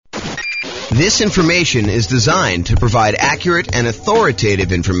This information is designed to provide accurate and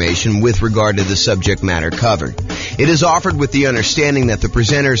authoritative information with regard to the subject matter covered. It is offered with the understanding that the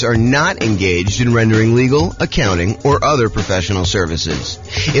presenters are not engaged in rendering legal, accounting, or other professional services.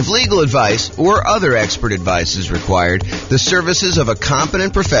 If legal advice or other expert advice is required, the services of a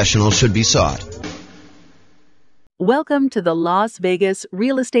competent professional should be sought. Welcome to the Las Vegas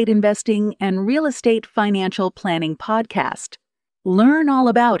Real Estate Investing and Real Estate Financial Planning Podcast. Learn all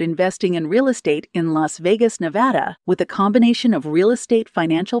about investing in real estate in Las Vegas, Nevada, with a combination of real estate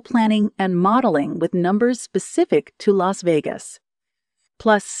financial planning and modeling with numbers specific to Las Vegas.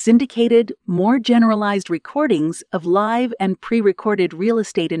 Plus syndicated, more generalized recordings of live and pre-recorded real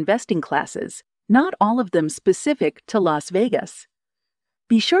estate investing classes, not all of them specific to Las Vegas.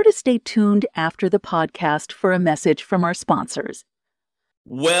 Be sure to stay tuned after the podcast for a message from our sponsors.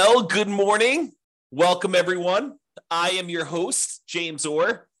 Well, good morning. Welcome, everyone. I am your host, James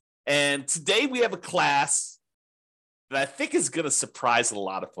Orr, and today we have a class that I think is going to surprise a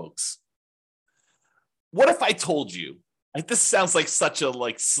lot of folks. What if I told you, this sounds like such a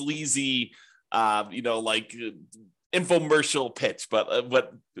sleazy, infomercial pitch,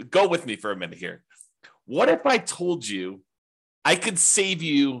 but go with me for a minute here. What if I told you I could save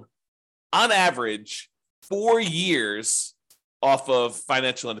you, on average, 4 years off of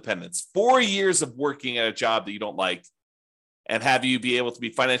financial independence, 4 years of working at a job that you don't like, and have you be able to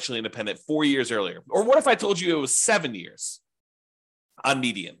be financially independent 4 years earlier? Or what if I told you it was 7 years on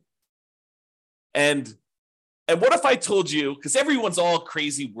median? And what if I told you, because everyone's all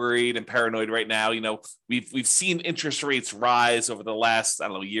crazy worried and paranoid right now, we've seen interest rates rise over the last,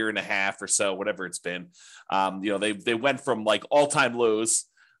 year and a half or so, whatever it's been. They went from all-time lows.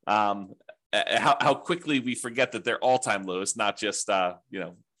 How quickly we forget that they're all-time lows, not just,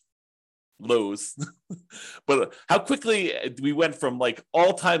 lows, but how quickly we went from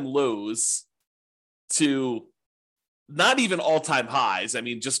all-time lows to not even all-time highs.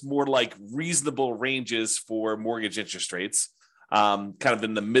 Just more reasonable ranges for mortgage interest rates, kind of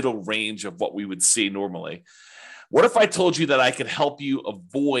in the middle range of what we would see normally. What if I told you that I could help you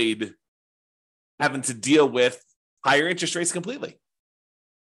avoid having to deal with higher interest rates completely?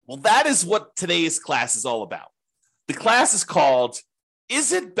 Well, that is what today's class is all about. The class is called,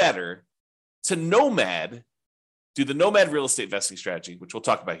 Is It Better to Nomad, do the Nomad real estate investing strategy, which we'll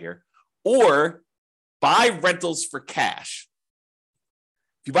talk about here, or buy rentals for cash?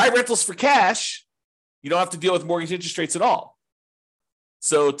 If you buy rentals for cash, you don't have to deal with mortgage interest rates at all.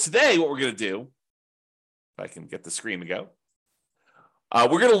 So today, what we're going to do, if I can get the screen to go,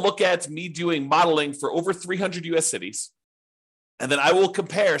 we're going to look at me doing modeling for over 300 U.S. cities. And then I will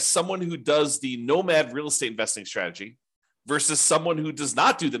compare someone who does the Nomad real estate investing strategy versus someone who does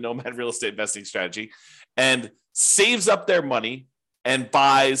not do the Nomad real estate investing strategy and saves up their money and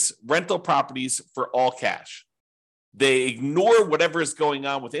buys rental properties for all cash. They ignore whatever is going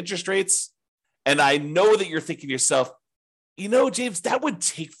on with interest rates. And I know that you're thinking to yourself, James, that would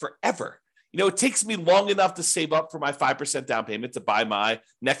take forever. It takes me long enough to save up for my 5% down payment to buy my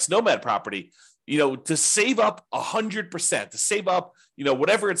next Nomad property. To save up 100%, to save up,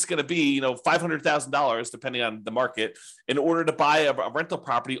 whatever it's going to be, $500,000, depending on the market, in order to buy a rental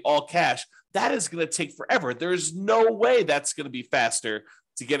property all cash, that is going to take forever. There's no way that's going to be faster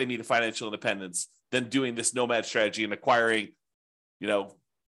to getting me to financial independence than doing this Nomad strategy and acquiring,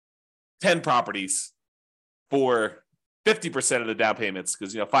 10 properties for 50% of the down payments,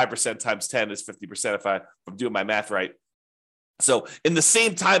 because, 5% times 10 is 50% if I'm doing my math right. So in the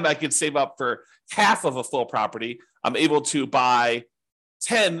same time I could save up for half of a full property, I'm able to buy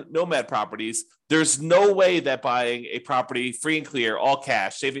 10 Nomad properties. There's no way that buying a property free and clear, all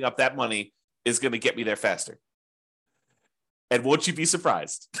cash, saving up that money is going to get me there faster. And won't you be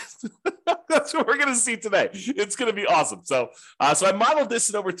surprised? That's what we're going to see today. It's going to be awesome. So I modeled this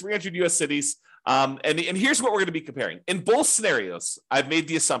in over 300 U.S. cities. And here's what we're going to be comparing. In both scenarios, I've made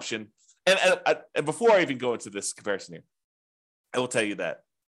the assumption, and before I even go into this comparison here, I will tell you that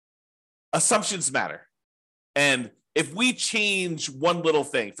assumptions matter. And if we change one little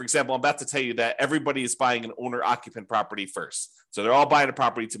thing, for example, I'm about to tell you that everybody is buying an owner-occupant property first. So they're all buying a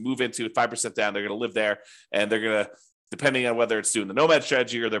property to move into at 5% down. They're going to live there, and they're going to, depending on whether it's doing the Nomad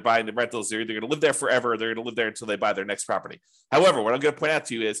strategy or they're buying the rentals, they're either going to live there forever or they're going to live there until they buy their next property. However, what I'm going to point out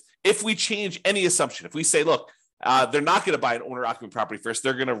to you is if we change any assumption, if we say, look, they're not going to buy an owner-occupant property first.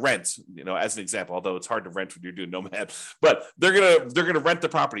 They're going to rent, as an example, although it's hard to rent when you're doing Nomad, but they're going to rent the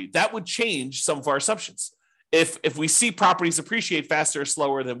property. That would change some of our assumptions. If we see properties appreciate faster or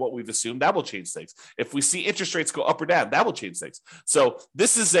slower than what we've assumed, that will change things. If we see interest rates go up or down, that will change things. So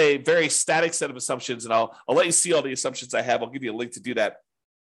this is a very static set of assumptions, and I'll let you see all the assumptions I have. I'll give you a link to do that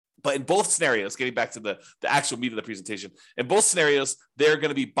But in both scenarios, getting back to the actual meat of the presentation, in both scenarios, they're going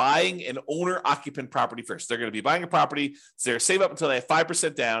to be buying an owner-occupant property first. They're going to be buying a property, so they're save up until they have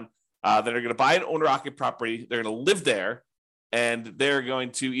 5% down. Then they're going to buy an owner-occupant property. They're going to live there, and they're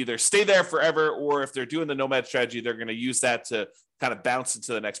going to either stay there forever, or if they're doing the Nomad strategy, they're going to use that to kind of bounce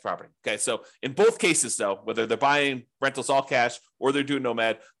into the next property. Okay, so in both cases, though, whether they're buying rentals all cash or they're doing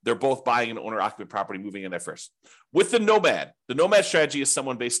Nomad, they're both buying an owner-occupant property, moving in there first. With the Nomad strategy is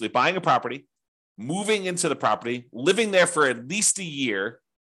someone basically buying a property, moving into the property, living there for at least a year,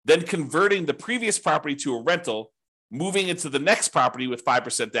 then converting the previous property to a rental, moving into the next property with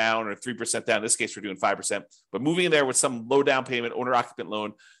 5% down or 3% down. In this case, we're doing 5%, but moving in there with some low down payment, owner-occupant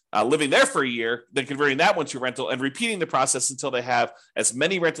loan, living there for a year, then converting that one to a rental and repeating the process until they have as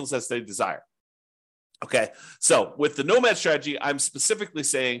many rentals as they desire. Okay, so with the Nomad strategy, I'm specifically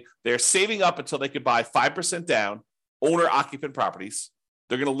saying they're saving up until they could buy 5% down owner-occupant properties.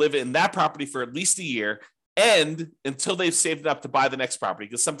 They're going to live in that property for at least a year and until they've saved up to buy the next property,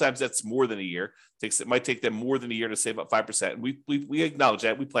 because sometimes that's more than a year. It might take them more than a year to save up 5%. And we acknowledge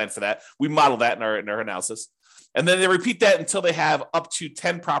that. We plan for that. We model that in our analysis. And then they repeat that until they have up to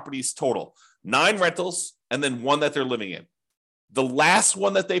 10 properties total, 9 rentals, and then 1 that they're living in. The last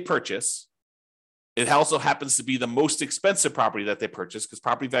one that they purchase, it also happens to be the most expensive property that they purchase because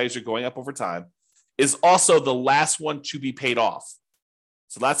property values are going up over time, is also the last one to be paid off.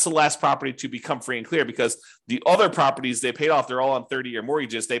 So that's the last property to become free and clear, because the other properties they paid off, they're all on 30-year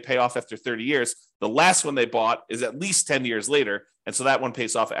mortgages. They pay off after 30 years. The last one they bought is at least 10 years later. And so that one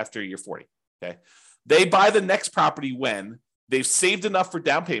pays off after year 40. Okay. They buy the next property when they've saved enough for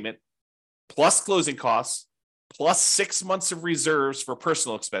down payment, plus closing costs, plus 6 months of reserves for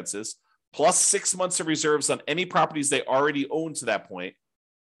personal expenses, plus 6 months of reserves on any properties they already own to that point,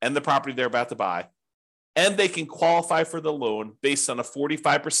 and the property they're about to buy. And they can qualify for the loan based on a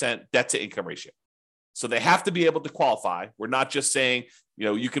 45% debt to income ratio. So they have to be able to qualify. We're not just saying,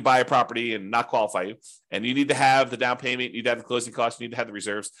 you could buy a property and not qualify you. And you need to have the down payment, you need to have the closing costs, you need to have the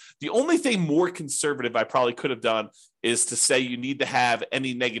reserves. The only thing more conservative I probably could have done is to say you need to have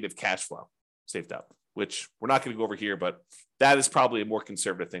any negative cash flow saved up, which we're not going to go over here, but that is probably a more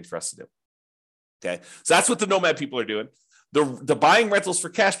conservative thing for us to do. Okay. So that's what the Nomad people are doing. The buying rentals for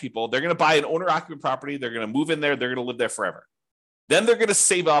cash people, they're going to buy an owner-occupant property. They're going to move in there. They're going to live there forever. Then they're going to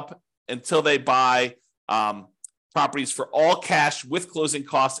save up until they buy properties for all cash with closing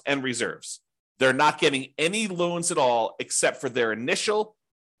costs and reserves. They're not getting any loans at all except for their initial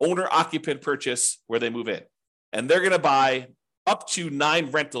owner-occupant purchase where they move in. And they're going to buy up to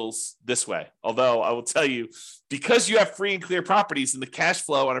 9 rentals this way. Although I will tell you, because you have free and clear properties and the cash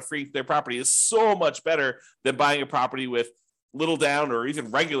flow on a free and clear property is so much better than buying a property with little down or even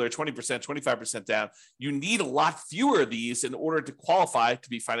regular 20%, 25% down, you need a lot fewer of these in order to qualify to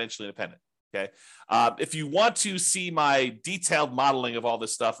be financially independent. Okay. If you want to see my detailed modeling of all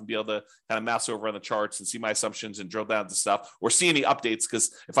this stuff and be able to kind of mouse over on the charts and see my assumptions and drill down to stuff or see any updates,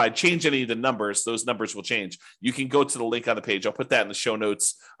 because if I change any of the numbers, those numbers will change. You can go to the link on the page. I'll put that in the show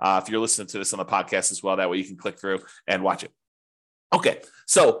notes if you're listening to this on the podcast as well. That way you can click through and watch it. Okay.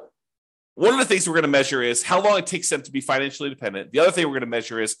 So one of the things we're going to measure is how long it takes them to be financially independent. The other thing we're going to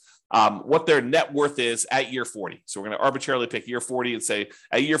measure is what their net worth is at year 40. So we're going to arbitrarily pick year 40 and say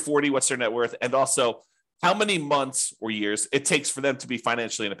at year 40, what's their net worth? And also how many months or years it takes for them to be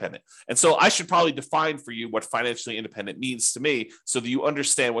financially independent. And so I should probably define for you what financially independent means to me so that you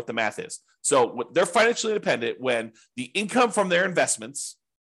understand what the math is. So they're financially independent when the income from their investments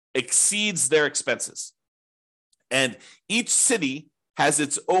exceeds their expenses. And each city has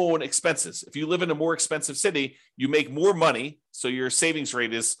its own expenses. If you live in a more expensive city, you make more money, so your savings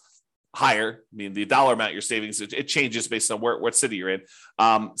rate is higher. I mean, the dollar amount you're saving, it changes based on what city you're in.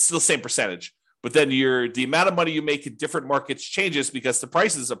 Still the same percentage. But then the amount of money you make in different markets changes because the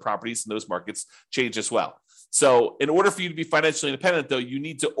prices of properties in those markets change as well. So in order for you to be financially independent, though, you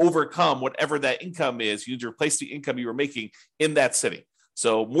need to overcome whatever that income is. You need to replace the income you were making in that city.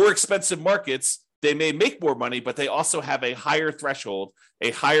 So more expensive markets, they may make more money, but they also have a higher threshold, a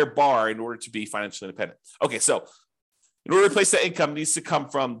higher bar in order to be financially independent. Okay, so in order to replace that income, it needs to come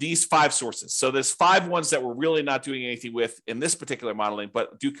from these 5 sources. So there's 5 ones that we're really not doing anything with in this particular modeling,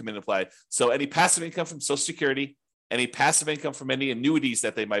 but do come into play. So any passive income from Social Security, any passive income from any annuities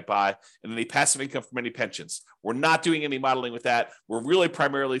that they might buy, and any passive income from any pensions. We're not doing any modeling with that. We're really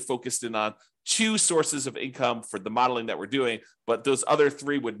primarily focused in on 2 sources of income for the modeling that we're doing, but those other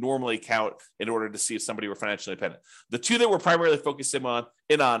 3 would normally count in order to see if somebody were financially independent. The 2 that we're primarily focusing on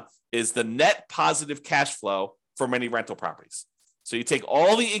is the net positive cash flow from any rental properties. So you take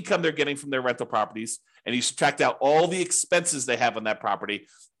all the income they're getting from their rental properties and you subtract out all the expenses they have on that property,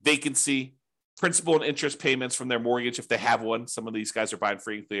 vacancy, principal and interest payments from their mortgage if they have one. Some of these guys are buying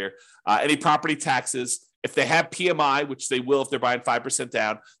free and clear. Any property taxes. If they have PMI, which they will if they're buying 5%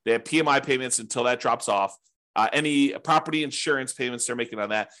 down, they have PMI payments until that drops off. Any property insurance payments they're making on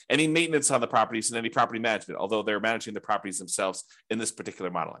that, any maintenance on the properties, and any property management, although they're managing the properties themselves in this particular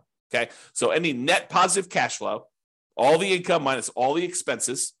modeling. Okay, so any net positive cash flow, all the income minus all the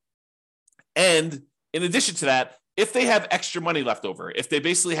expenses. And in addition to that, if they have extra money left over, if they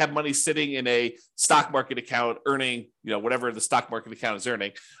basically have money sitting in a stock market account earning, whatever the stock market account is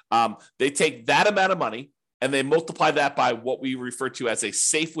earning, they take that amount of money and they multiply that by what we refer to as a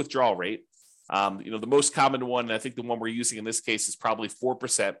safe withdrawal rate. The most common one, and I think the one we're using in this case is probably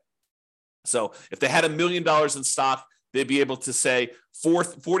 4%. So if they had $1 million in stock, they'd be able to say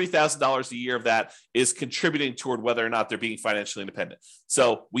 $40,000 a year of that is contributing toward whether or not they're being financially independent.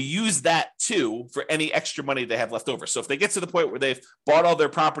 So we use that too for any extra money they have left over. So if they get to the point where they've bought all their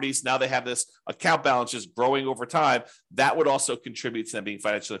properties, now they have this account balance just growing over time, that would also contribute to them being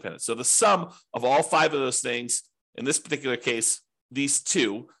financially independent. So the sum of all 5 of those things, in this particular case, these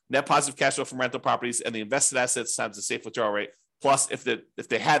 2, net positive cash flow from rental properties and the invested assets times the safe withdrawal rate, plus if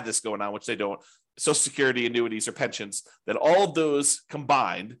they had this going on, which they don't, Social Security, annuities, or pensions, then all of those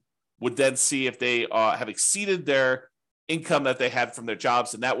combined would then see if they have exceeded their income that they had from their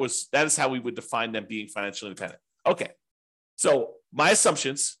jobs. And that is how we would define them being financially independent. Okay. So my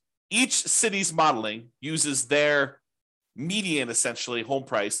assumptions, each city's modeling uses their median, essentially, home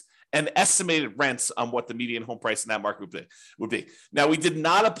price and estimated rents on what the median home price in that market would be. Now, we did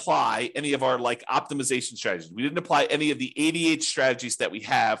not apply any of our optimization strategies. We didn't apply any of the 88 strategies that we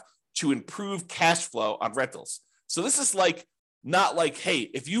have to improve cash flow on rentals. So this is not like, hey,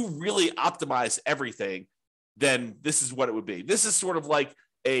 if you really optimize everything, then this is what it would be. This is sort of like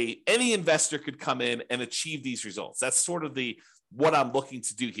any investor could come in and achieve these results. That's sort of what I'm looking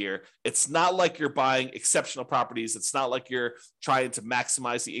to do here. It's not like you're buying exceptional properties. It's not like you're trying to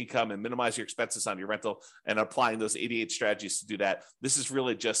maximize the income and minimize your expenses on your rental and applying those 88 strategies to do that. This is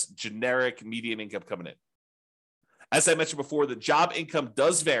really just generic median income coming in. As I mentioned before, the job income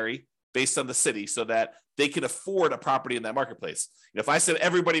does vary based on the city so that they can afford a property in that marketplace. If I said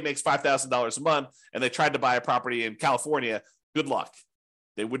everybody makes $5,000 a month and they tried to buy a property in California, good luck.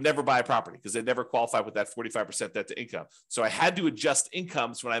 They would never buy a property because they never qualify with that 45% debt to income. So I had to adjust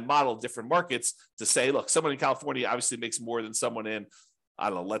incomes when I modeled different markets to say, look, someone in California obviously makes more than someone in, I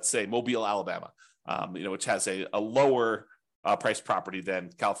don't know, let's say Mobile, Alabama, which has a lower price property than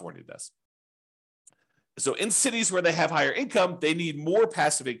California does. So in cities where they have higher income, they need more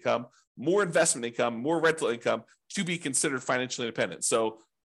passive income, more investment income, more rental income to be considered financially independent. So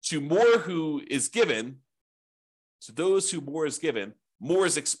to those who more is given, more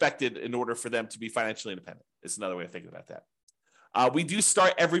is expected in order for them to be financially independent. It's another way of thinking about that. We do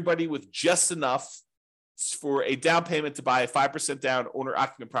start everybody with just enough for a down payment to buy a 5% down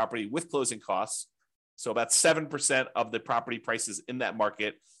owner-occupant property with closing costs. So about 7% of the property prices in that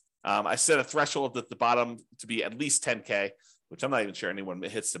market. I set a threshold at the bottom to be at least 10K, which I'm not even sure anyone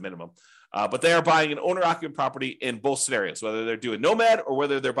hits the minimum. But they are buying an owner-occupant property in both scenarios, whether they're doing Nomad or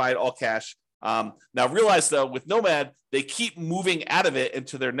whether they're buying all cash. Now realize though, with Nomad, they keep moving out of it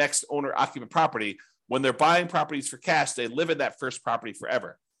into their next owner-occupant property. When they're buying properties for cash, they live in that first property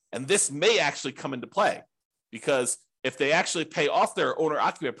forever. And this may actually come into play because if they actually pay off their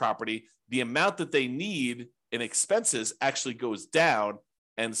owner-occupant property, the amount that they need in expenses actually goes down.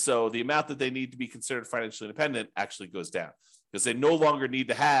 And so the amount that they need to be considered financially independent actually goes down because they no longer need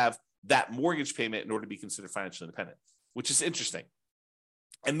to have that mortgage payment in order to be considered financially independent, which is interesting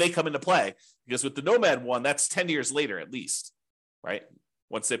and may come into play because with the Nomad one, that's 10 years later at least, right?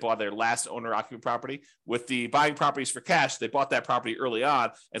 Once they bought their last owner-occupant property. With the buying properties for cash, they bought that property early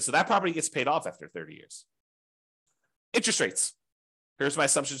on, and so that property gets paid off after 30 years. Interest rates. Here's my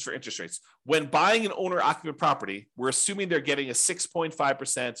assumptions for interest rates. When buying an owner-occupant property, we're assuming they're getting a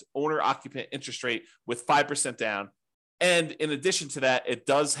 6.5% owner-occupant interest rate with 5% down. And in addition to that, it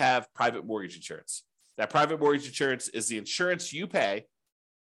does have private mortgage insurance. That private mortgage insurance is the insurance you pay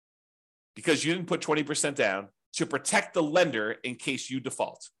because you didn't put 20% down to protect the lender in case you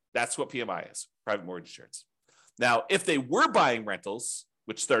default. That's what PMI is, private mortgage insurance. Now, if they were buying rentals,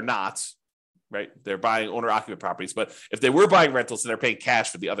 which they're not, right? They're buying owner-occupant properties, but if they were buying rentals and they're paying cash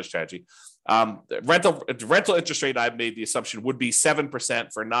for the other strategy, the rental interest rate I've made the assumption would be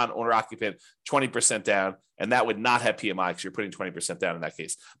 7% for non-owner-occupant, 20% down, and that would not have PMI because you're putting 20% down in that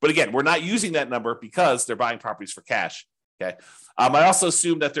case. But again, we're not using that number because they're buying properties for cash. Okay. I also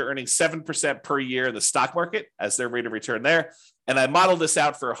assume that they're earning 7% per year in the stock market as their rate of return there. And I modeled this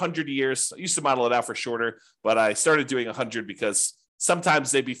out for 100 years. I used to model it out for shorter, but I started doing 100 because sometimes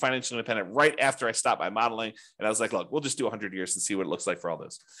they'd be financially independent right after I stopped my modeling. And I was like, look, we'll just do 100 years and see what it looks like for all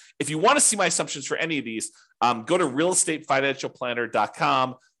those. If you want to see my assumptions for any of these, go to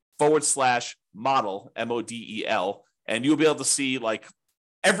realestatefinancialplanner.com/model, MODEL, and you'll be able to see like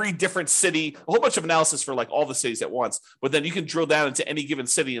every different city, a whole bunch of analysis for like all the cities at once. But then you can drill down into any given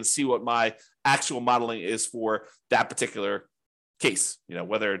city and see what my actual modeling is for that particular case,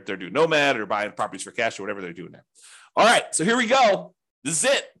 whether they're doing Nomad or buying properties for cash or whatever they're doing there. All right, so here we go. This is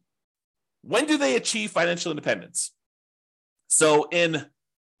it. When do they achieve financial independence? So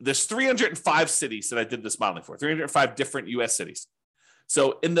there's 305 cities that I did this modeling for, 305 different US cities.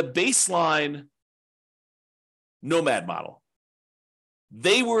 So in the baseline Nomad model,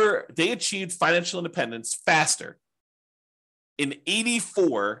 they achieved financial independence faster in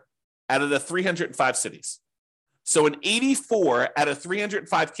 84 out of the 305 cities. So in 84 out of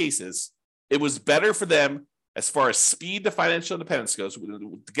 305 cases, it was better for them as far as speed to financial independence goes,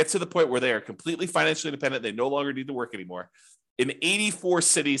 to get to the point where they are completely financially independent. They no longer need to work anymore. In 84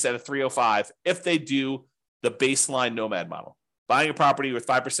 cities out of 305, if they do the baseline Nomad model, buying a property with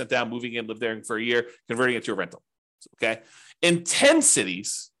 5% down, moving in, live there for a year, converting it to a rental. Okay. In 10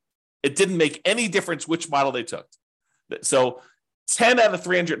 cities, it didn't make any difference which model they took. So 10 out of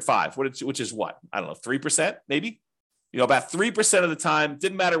 305, which is what? I don't know, 3% maybe? About 3% of the time,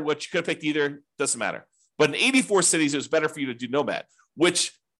 didn't matter what, you could have picked either, doesn't matter. But in 84 cities, it was better for you to do Nomad,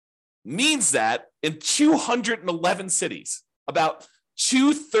 which means that in 211 cities, about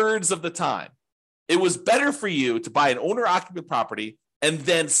 2/3 of the time, it was better for you to buy an owner-occupant property and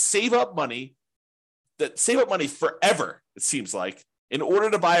then save up money forever, it seems like, in order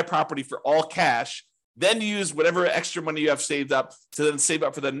to buy a property for all cash, then use whatever extra money you have saved up to then save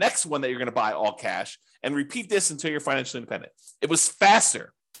up for the next one that you're going to buy all cash, and repeat this until you're financially independent. It was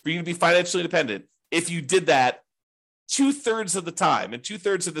faster for you to be financially independent if you did that 2/3 of the time in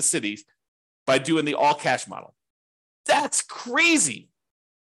 2/3 of the cities by doing the all cash model. That's crazy,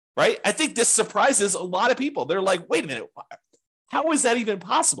 right? I think this surprises a lot of people. They're like, wait a minute, how is that even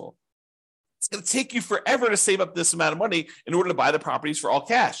possible? It's going to take you forever to save up this amount of money in order to buy the properties for all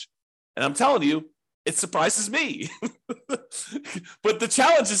cash. And I'm telling you, it surprises me. But the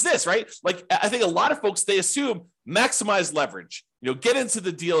challenge is this, right? Like, I think a lot of folks, they assume maximize leverage, get into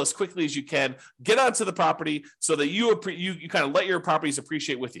the deal as quickly as you can, get onto the property so that you kind of let your properties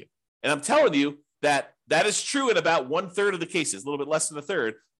appreciate with you. And I'm telling you that is true in about 1/3 of the cases, a little bit less than a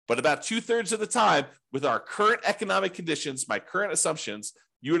third, but about 2/3 of the time with our current economic conditions, my current assumptions,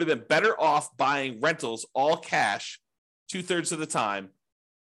 you would have been better off buying rentals all cash 2/3 of the time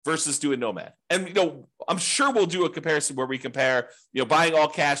versus doing Nomad. And, I'm sure we'll do a comparison where we compare, buying all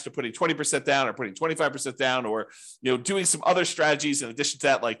cash to putting 20% down or putting 25% down, or, doing some other strategies in addition to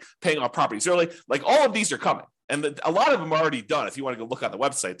that, like paying off properties early. Like, all of these are coming. And a lot of them are already done if you want to go look on the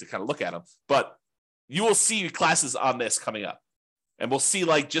website to kind of look at them. But you will see classes on this coming up. And we'll see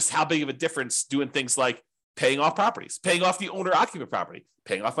like just how big of a difference doing things like paying off properties, paying off the owner-occupant property,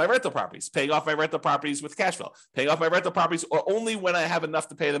 paying off my rental properties, paying off my rental properties with cash flow, paying off my rental properties or only when I have enough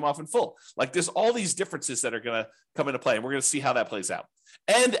to pay them off in full. Like, there's all these differences that are going to come into play, and we're going to see how that plays out.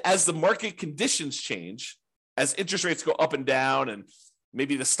 And as the market conditions change, as interest rates go up and down, and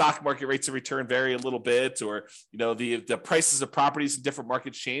maybe the stock market rates of return vary a little bit, or the prices of properties in different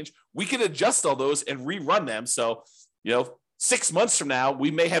markets change, we can adjust all those and rerun them. So 6 months from now,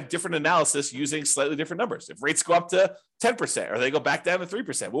 we may have different analysis using slightly different numbers. If rates go up to 10% or they go back down to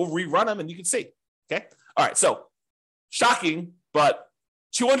 3%, we'll rerun them and you can see. Okay. All right. So shocking, but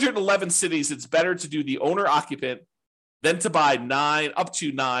 211 cities, it's better to do the owner occupant than to buy up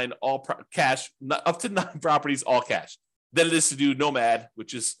to nine properties, all cash, than it is to do Nomad,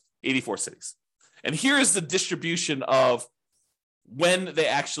 which is 84 cities. And here is the distribution of when they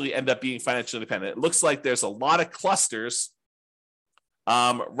actually end up being financially independent. It looks like there's a lot of clusters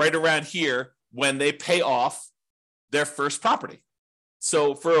right around here when they pay off their first property.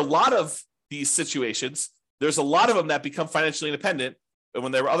 So for a lot of these situations, there's a lot of them that become financially independent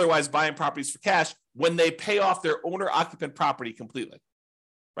when they were otherwise buying properties for cash when they pay off their owner-occupant property completely,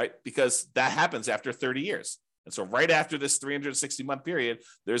 right? Because that happens after 30 years. And so right after this 360-month period,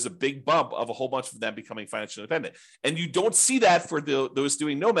 there's a big bump of a whole bunch of them becoming financially independent. And you don't see that for those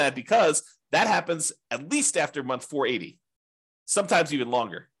doing Nomad, because that happens at least after month 480, sometimes even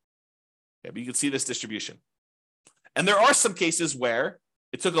longer. Yeah, but you can see this distribution. And there are some cases where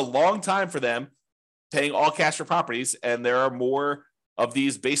it took a long time for them paying all cash for properties, and there are more of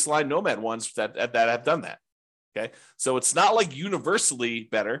these baseline Nomad ones that have done that. Okay, so it's not like universally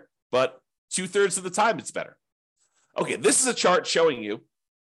better, but 2/3 of the time it's better. Okay, this is a chart showing you.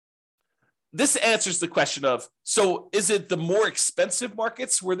 This answers the question of, so is it the more expensive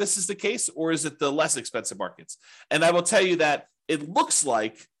markets where this is the case, or is it the less expensive markets? And I will tell you that it looks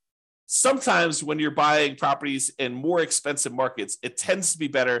like sometimes when you're buying properties in more expensive markets, it tends to be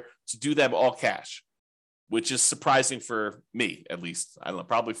better to do them all cash, which is surprising for me, at least. I don't know,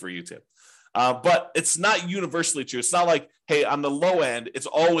 probably for you too. But it's not universally true. It's not like, hey, on the low end, it's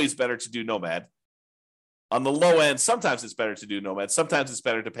always better to do Nomad. On the low end, sometimes it's better to do Nomad. Sometimes it's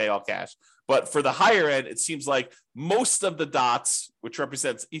better to pay all cash. But for the higher end, it seems like most of the dots, which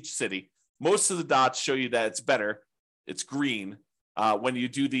represents each city, most of the dots show you that it's better. It's green when you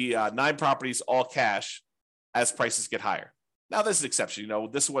do the 9 properties all cash as prices get higher. Now, this is an exception.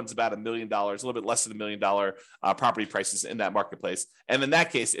 This one's about $1 million, a little bit less than $1 million property prices in that marketplace. And in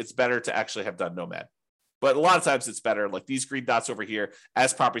that case, it's better to actually have done Nomad. But a lot of times it's better, like these green dots over here,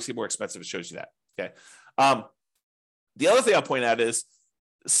 as properties get more expensive, it shows you that. Okay. The other thing I'll point out is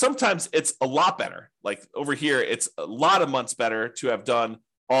sometimes it's a lot better. Like over here, it's a lot of months better to have done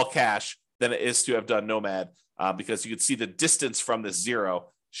all cash than it is to have done Nomad because you can see the distance from this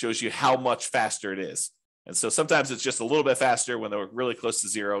 0 shows you how much faster it is. And so sometimes it's just a little bit faster when they're really close to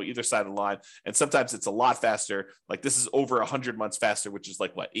 0, either side of the line. And sometimes it's a lot faster. Like this is over 100 months faster, which is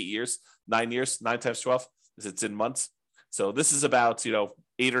like what, 8 years, 9 years, 9 times 12, it's in months. So this is about,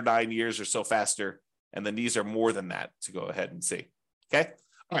 8 or 9 years or so faster. And then these are more than that to go ahead and see. Okay.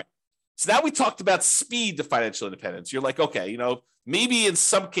 All right. So now we talked about speed to financial independence. You're like, okay, maybe in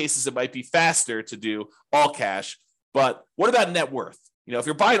some cases it might be faster to do all cash, but what about net worth? If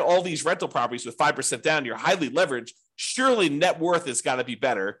you're buying all these rental properties with 5% down, you're highly leveraged. Surely net worth has got to be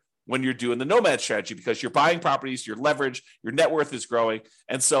better when you're doing the Nomad strategy because you're buying properties, your leverage, your net worth is growing.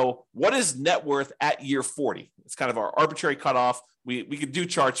 And so what is net worth at year 40? It's kind of our arbitrary cutoff. We could do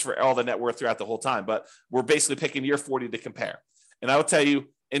charts for all the net worth throughout the whole time, but we're basically picking year 40 to compare. And I will tell you,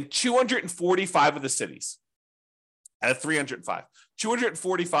 in 245 of the cities, out of 305,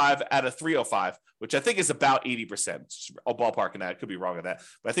 245 out of 305, which I think is about 80%. I'll ballpark in that. I could be wrong on that,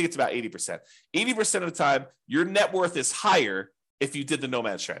 but I think it's about 80%. 80% of the time, your net worth is higher if you did the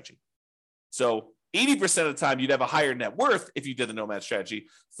Nomad strategy. So 80% of the time, you'd have a higher net worth if you did the Nomad strategy.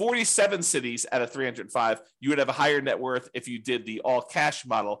 47 cities out of 305, you would have a higher net worth if you did the all cash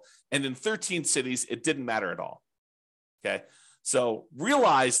model. And in 13 cities, it didn't matter at all. Okay. So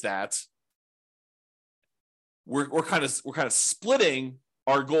realize that we're kind of splitting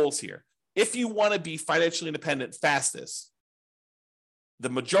our goals here. If you want to be financially independent fastest, the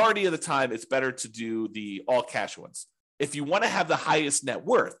majority of the time, it's better to do the all cash ones. If you want to have the highest net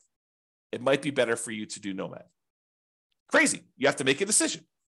worth, it might be better for you to do Nomad. Crazy. You have to make a decision.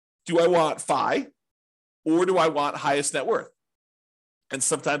 Do I want FI or do I want highest net worth? And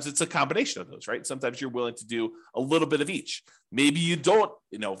sometimes it's a combination of those, right? Sometimes you're willing to do a little bit of each. Maybe you don't,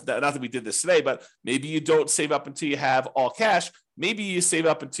 not that we did this today, but maybe you don't save up until you have all cash. Maybe you save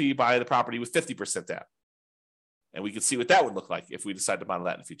up until you buy the property with 50% down. And we can see what that would look like if we decide to model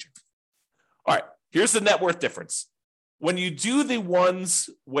that in the future. All right, here's the net worth difference. When you do the ones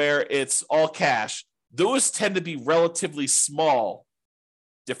where it's all cash, those tend to be relatively small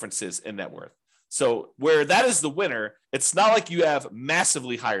differences in net worth. So where that is the winner, it's not like you have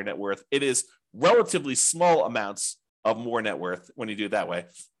massively higher net worth. It is relatively small amounts of more net worth when you do it that way.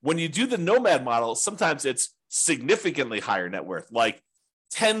 When you do the Nomad model, sometimes it's significantly higher net worth, like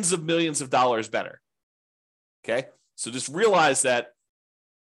tens of millions of dollars better. Okay. So just realize that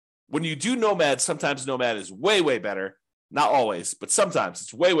when you do Nomad, sometimes Nomad is way, way better. Not always, but sometimes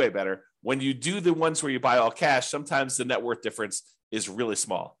it's way, way better. When you do the ones where you buy all cash, sometimes the net worth difference is really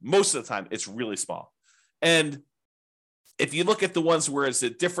small. Most of the time, it's really small. And if you look at the ones where it's a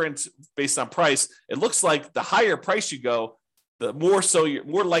difference based on price, it looks like the higher price you go, the more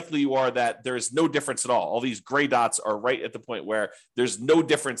likely you are that there's no difference at all. All these gray dots are right at the point where there's no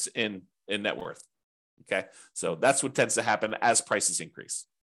difference in net worth. Okay, so that's what tends to happen as prices increase.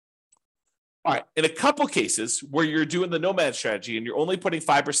 All right, in a couple cases where you're doing the Nomad strategy and you're only putting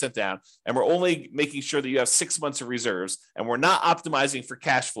 5% down and we're only making sure that you have 6 months of reserves and we're not optimizing for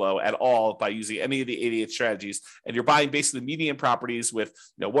cash flow at all by using any of the 88 strategies, and you're buying basically median properties with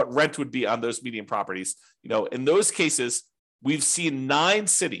what rent would be on those median properties, in those cases, we've seen 9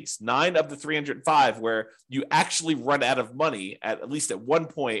 cities, 9 of the 305, where you actually run out of money at least at one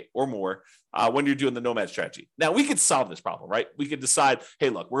point or more when you're doing the Nomad strategy. Now, we could solve this problem, right? We could decide, hey,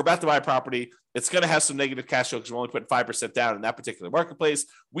 look, we're about to buy a property. It's going to have some negative cash flow because we're only putting 5% down in that particular marketplace.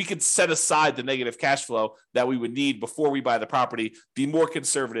 We could set aside the negative cash flow that we would need before we buy the property, be more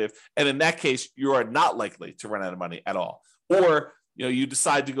conservative. And in that case, you are not likely to run out of money at all. Or you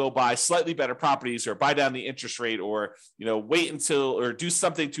decide to go buy slightly better properties or buy down the interest rate or, wait until or do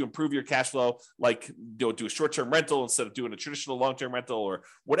something to improve your cash flow, like, do a short-term rental instead of doing a traditional long-term rental or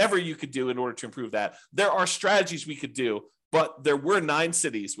whatever you could do in order to improve that. There are strategies we could do, but there were 9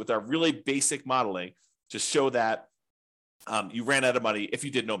 cities with our really basic modeling to show that you ran out of money if you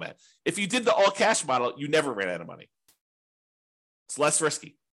did Nomad. If you did the all cash model, you never ran out of money. It's less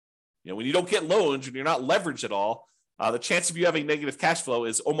risky. When you don't get loans and you're not leveraged at all, the chance of you having negative cash flow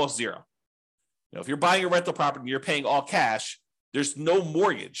is almost zero. If you're buying a rental property and you're paying all cash, there's no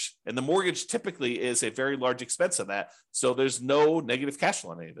mortgage. And the mortgage typically is a very large expense on that. So there's no negative cash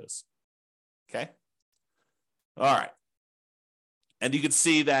flow on any of those. Okay. All right. And you can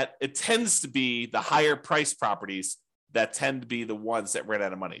see that it tends to be the higher price properties that tend to be the ones that ran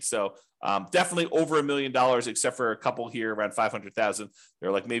out of money. So definitely over $1 million, except for a couple here around 500,000. There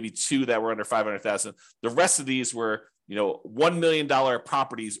are like maybe 2 that were under 500,000. The rest of these were, $1 million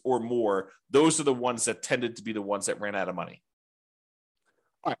properties or more. Those are the ones that tended to be the ones that ran out of money.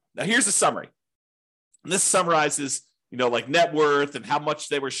 All right, now here's the summary. And this summarizes, like net worth and how much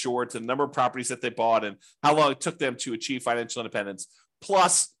they were short and the number of properties that they bought and how long it took them to achieve financial independence,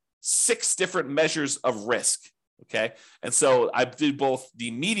 plus 6 different measures of risk. Okay. And so I did both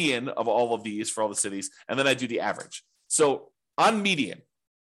the median of all of these for all the cities, and then I do the average. So on median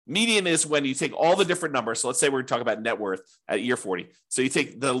is when you take all the different numbers. So let's say we're talking about net worth at year 40. So you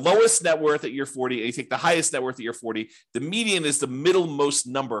take the lowest net worth at year 40 and you take the highest net worth at year 40. The median is the middlemost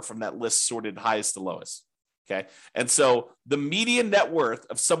number from that list sorted highest to lowest. Okay. And so the median net worth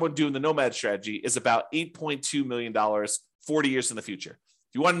of someone doing the Nomad strategy is about $8.2 million 40 years in the future.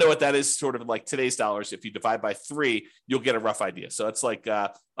 If you want to know what that is, sort of like today's dollars, if you divide by 3, you'll get a rough idea. So it's like,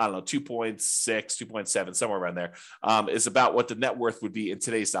 2.6, 2.7, somewhere around there, is about what the net worth would be in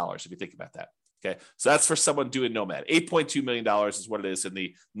today's dollars, if you think about that. Okay. So that's for someone doing Nomad. $8.2 million is what it is in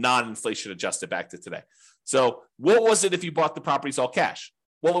the non-inflation adjusted back to today. So what was it if you bought the properties all cash?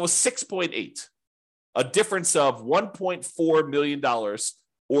 Well, it was 6.8, a difference of $1.4 million.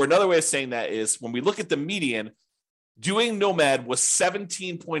 Or another way of saying that is when we look at the median, doing Nomad was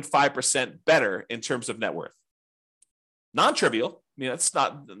 17.5% better in terms of net worth. Non-trivial. I mean, that's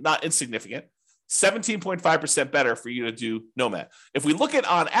not insignificant. 17.5% better for you to do Nomad. If we look at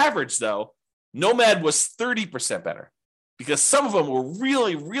on average, though, Nomad was 30% better because some of them were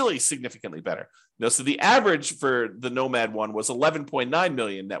really, really significantly better. So the average for the Nomad one was 11.9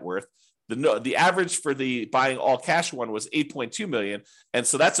 million net worth. The average for the buying all cash one was 8.2 million. And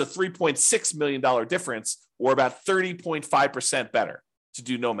so that's a $3.6 million difference, or about 30.5% better to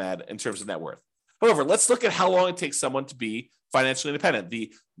do Nomad in terms of net worth. However, let's look at how long it takes someone to be financially independent,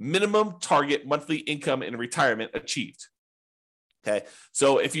 the minimum target monthly income in retirement achieved. Okay.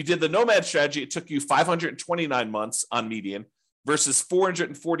 So if you did the Nomad strategy, it took you 529 months on median versus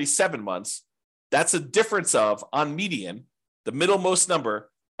 447 months. That's a difference of, on median, the middlemost number,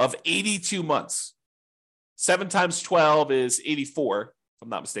 of 82 months. 7 times 12 is 84, if I'm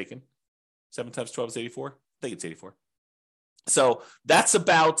not mistaken. 7 times 12 is 84. I think it's 84. So that's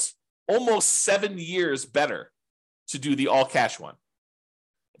about almost 7 years better to do the all cash one.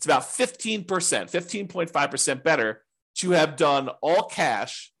 It's about 15%, 15.5% better to have done all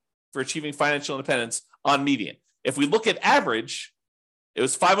cash for achieving financial independence on median. If we look at average, it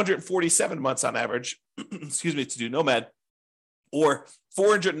was 547 months on average, to do Nomad, or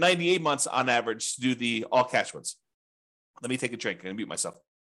 498 months on average to do the all cash ones. Let me take a drink and mute myself.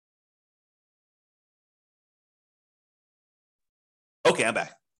 Okay, I'm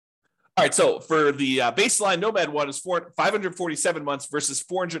back. All right, so for the baseline Nomad one is 547 months versus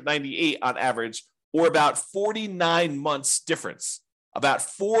 498 on average, or about 49 months difference. About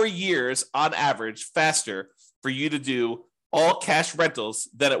 4 years on average faster for you to do all cash rentals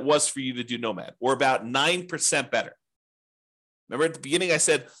than it was for you to do Nomad, or about 9% better. Remember at the beginning I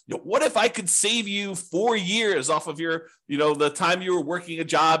said, what if I could save you 4 years off of your, the time you were working a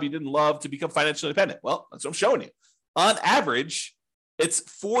job you didn't love to become financially independent? Well, that's what I'm showing you. On average, it's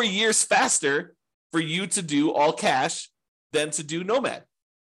 4 years faster for you to do all cash than to do Nomad.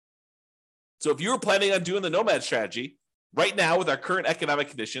 So if you were planning on doing the Nomad strategy right now with our current economic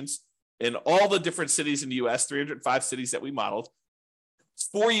conditions in all the different cities in the U.S., 305 cities that we modeled, it's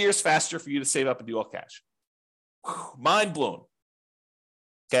 4 years faster for you to save up and do all cash. Mind blown.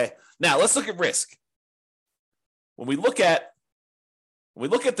 Okay. Now let's look at risk. When we look at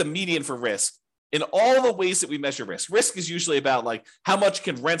the median for risk, in all the ways that we measure risk. Risk is usually about like how much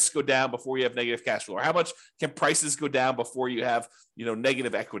can rents go down before you have negative cash flow, or how much can prices go down before you have,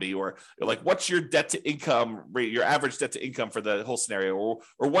 negative equity, or like what's your debt to income rate, your average debt to income for the whole scenario,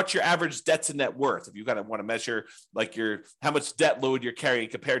 or what's your average debt to net worth if you kind of want to measure like how much debt load you're carrying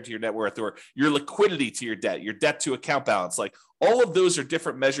compared to your net worth, or your liquidity to your debt to account balance. Like all of those are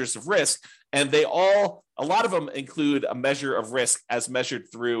different measures of risk, and a lot of them include a measure of risk as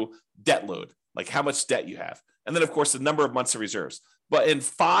measured through debt load, like how much debt you have. And then, of course, the number of months of reserves. But in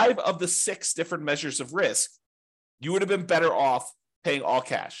 5 of the 6 different measures of risk, you would have been better off paying all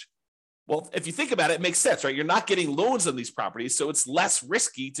cash. Well, if you think about it, it makes sense, right? You're not getting loans on these properties, so it's less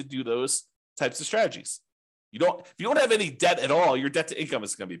risky to do those types of strategies. If you don't have any debt at all, your debt to income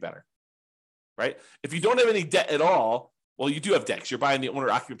is going to be better, right? If you don't have any debt at all, well, you do have debt because you're buying the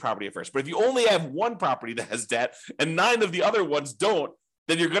owner-occupant property at first. But if you only have one property that has debt and 9 of the other ones don't,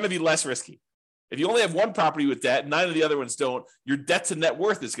 then you're going to be less risky. If you only have one property with debt, 9 of the other ones don't, your debt to net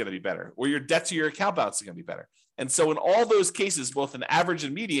worth is going to be better, or your debt to your account balance is going to be better. And so in all those cases, both in average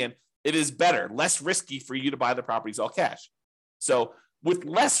and median, it is better, less risky for you to buy the properties all cash. So with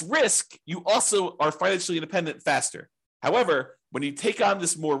less risk, you also are financially independent faster. However, when you take on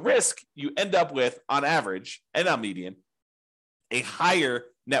this more risk, you end up with, on average and on median, a higher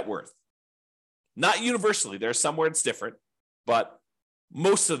net worth. Not universally. There's somewhere it's different, but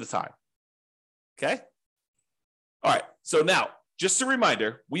most of the time. Okay? All right. So now, just a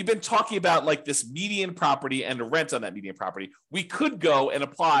reminder, we've been talking about like this median property and the rent on that median property. We could go and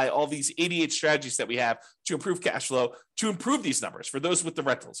apply all these 88 strategies that we have to improve cash flow, to improve these numbers for those with the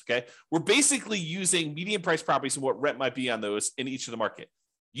rentals. Okay? We're basically using median price properties and what rent might be on those in each of the market.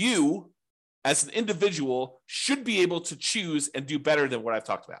 You, as an individual, should be able to choose and do better than what I've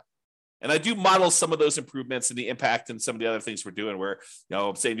talked about. And I do model some of those improvements and the impact and some of the other things we're doing where,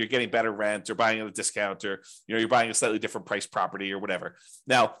 I'm saying you're getting better rent or buying at a discount, or, you're buying a slightly different price property or whatever.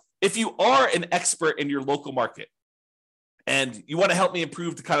 Now, if you are an expert in your local market and you want to help me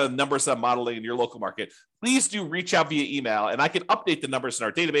improve the kind of numbers I'm modeling in your local market, please do reach out via email, and I can update the numbers in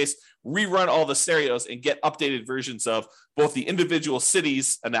our database, rerun all the scenarios, and get updated versions of both the individual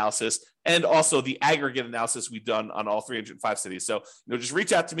cities analysis and also the aggregate analysis we've done on all 305 cities. So, just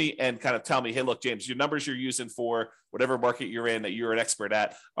reach out to me and kind of tell me, hey, look, James, your numbers you're using for whatever market you're in that you're an expert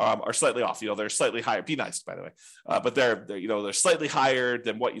at are slightly off. They're slightly higher. Be nice, by the way, but they're slightly higher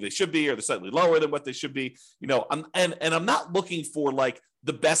than what they should be, or they're slightly lower than what they should be. I'm not looking for like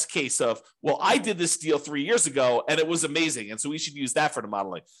the best case of, well, I did this deal 3 years ago and it was amazing, and so we should use that for the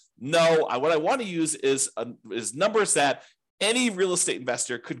modeling. No, what I want to use is numbers that any real estate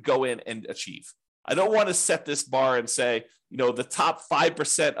investor could go in and achieve. I don't want to set this bar and say, the top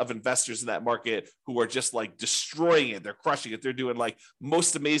 5% of investors in that market who are just like destroying it, they're crushing it, they're doing like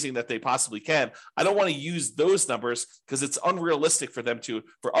most amazing that they possibly can. I don't want to use those numbers because it's unrealistic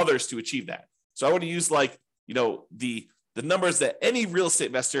for others to achieve that. So I want to use the numbers that any real estate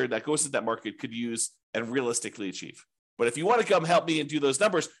investor that goes into that market could use and realistically achieve. But if you want to come help me and do those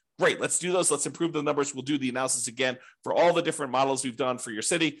numbers, great, let's do those. Let's improve the numbers. We'll do the analysis again for all the different models we've done for your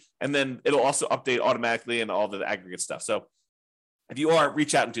city. And then it'll also update automatically and all the aggregate stuff. So if you are,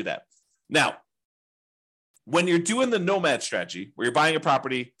 reach out and do that. Now, when you're doing the Nomad strategy, where you're buying a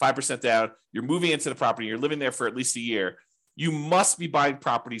property 5% down, you're moving into the property, you're living there for at least a year, you must be buying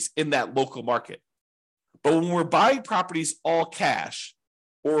properties in that local market. But when we're buying properties all cash,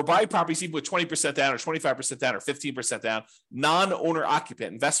 or we're buying properties even with 20% down or 25% down or 15% down, non-owner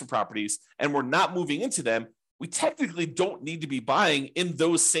occupant investment properties, and we're not moving into them, we technically don't need to be buying in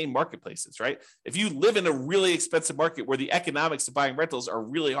those same marketplaces, right? If you live in a really expensive market where the economics of buying rentals are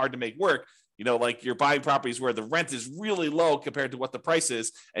really hard to make work, like you're buying properties where the rent is really low compared to what the price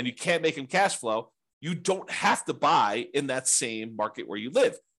is, and you can't make them cash flow, you don't have to buy in that same market where you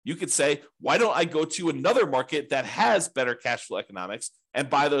live. You could say, why don't I go to another market that has better cash flow economics and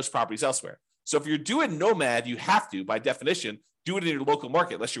buy those properties elsewhere? So if you're doing Nomad, you have to, by definition, do it in your local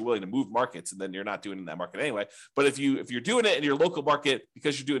market, unless you're willing to move markets, and then you're not doing it in that market anyway. But if you're doing it in your local market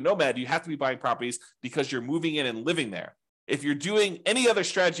because you're doing Nomad, you have to be buying properties because you're moving in and living there. If you're doing any other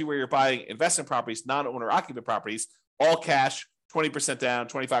strategy where you're buying investment properties, non-owner occupant properties, all cash, 20% down,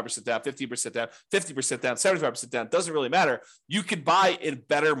 25% down, 15% down, 50% down, 75% down, doesn't really matter. You can buy in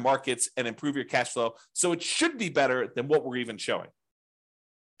better markets and improve your cash flow. So it should be better than what we're even showing.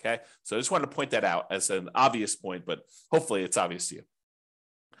 Okay. So I just wanted to point that out as an obvious point, but hopefully it's obvious to you.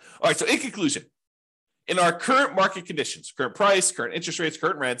 All right. So in conclusion, in our current market conditions, current price, current interest rates,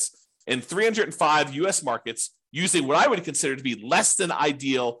 current rents in 305 US markets, using what I would consider to be less than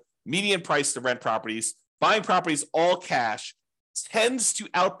ideal median price to rent properties, buying properties all cash, tends to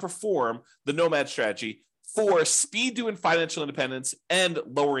outperform the Nomad strategy for speed to financial independence and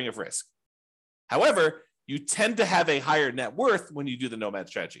lowering of risk. However, you tend to have a higher net worth when you do the Nomad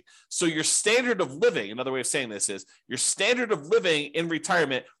strategy. So your standard of living, another way of saying this is your standard of living in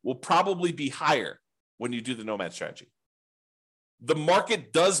retirement will probably be higher when you do the Nomad strategy. The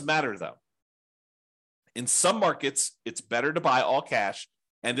market does matter though. In some markets, it's better to buy all cash,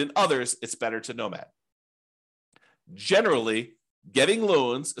 and in others, it's better to Nomad. Generally, getting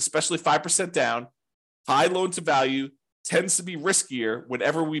loans, especially 5% down, high loan to value, tends to be riskier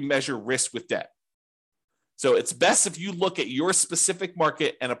whenever we measure risk with debt. So it's best if you look at your specific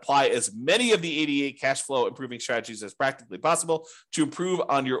market and apply as many of the 88 cash flow improving strategies as practically possible to improve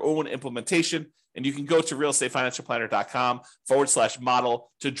on your own implementation. And you can go to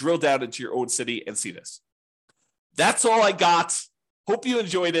realestateFinancialPlanner.com/model to drill down into your own city and see this. That's all I got. Hope you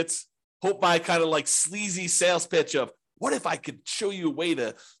enjoyed it. Hope my kind of like sleazy sales pitch of what if I could show you a way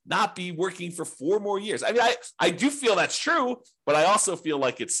to not be working for 4 more years? I mean, I do feel that's true, but I also feel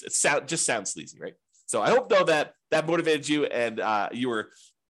like it just sounds sleazy, right? So I hope, though, that motivated you and you were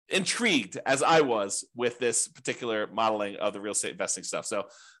intrigued, as I was, with this particular modeling of the real estate investing stuff. So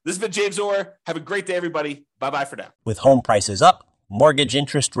this has been James Orr. Have a great day, everybody. Bye-bye for now. With home prices up, mortgage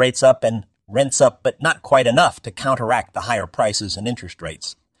interest rates up, and rents up, but not quite enough to counteract the higher prices and interest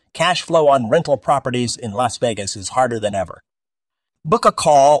rates, cash flow on rental properties in Las Vegas is harder than ever. Book a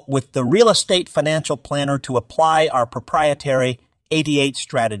call with the Real Estate Financial Planner to apply our proprietary 88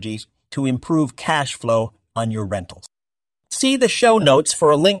 strategies to improve cash flow on your rentals. See the show notes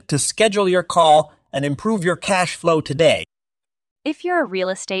for a link to schedule your call and improve your cash flow today. If you're a real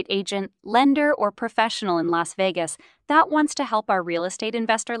estate agent, lender, or professional in Las Vegas that wants to help our real estate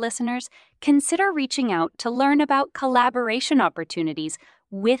investor listeners, consider reaching out to learn about collaboration opportunities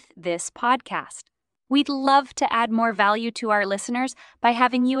with this podcast. We'd love to add more value to our listeners by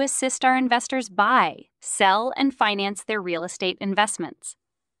having you assist our investors buy, sell, and finance their real estate investments.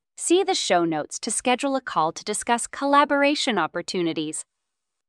 See the show notes to schedule a call to discuss collaboration opportunities.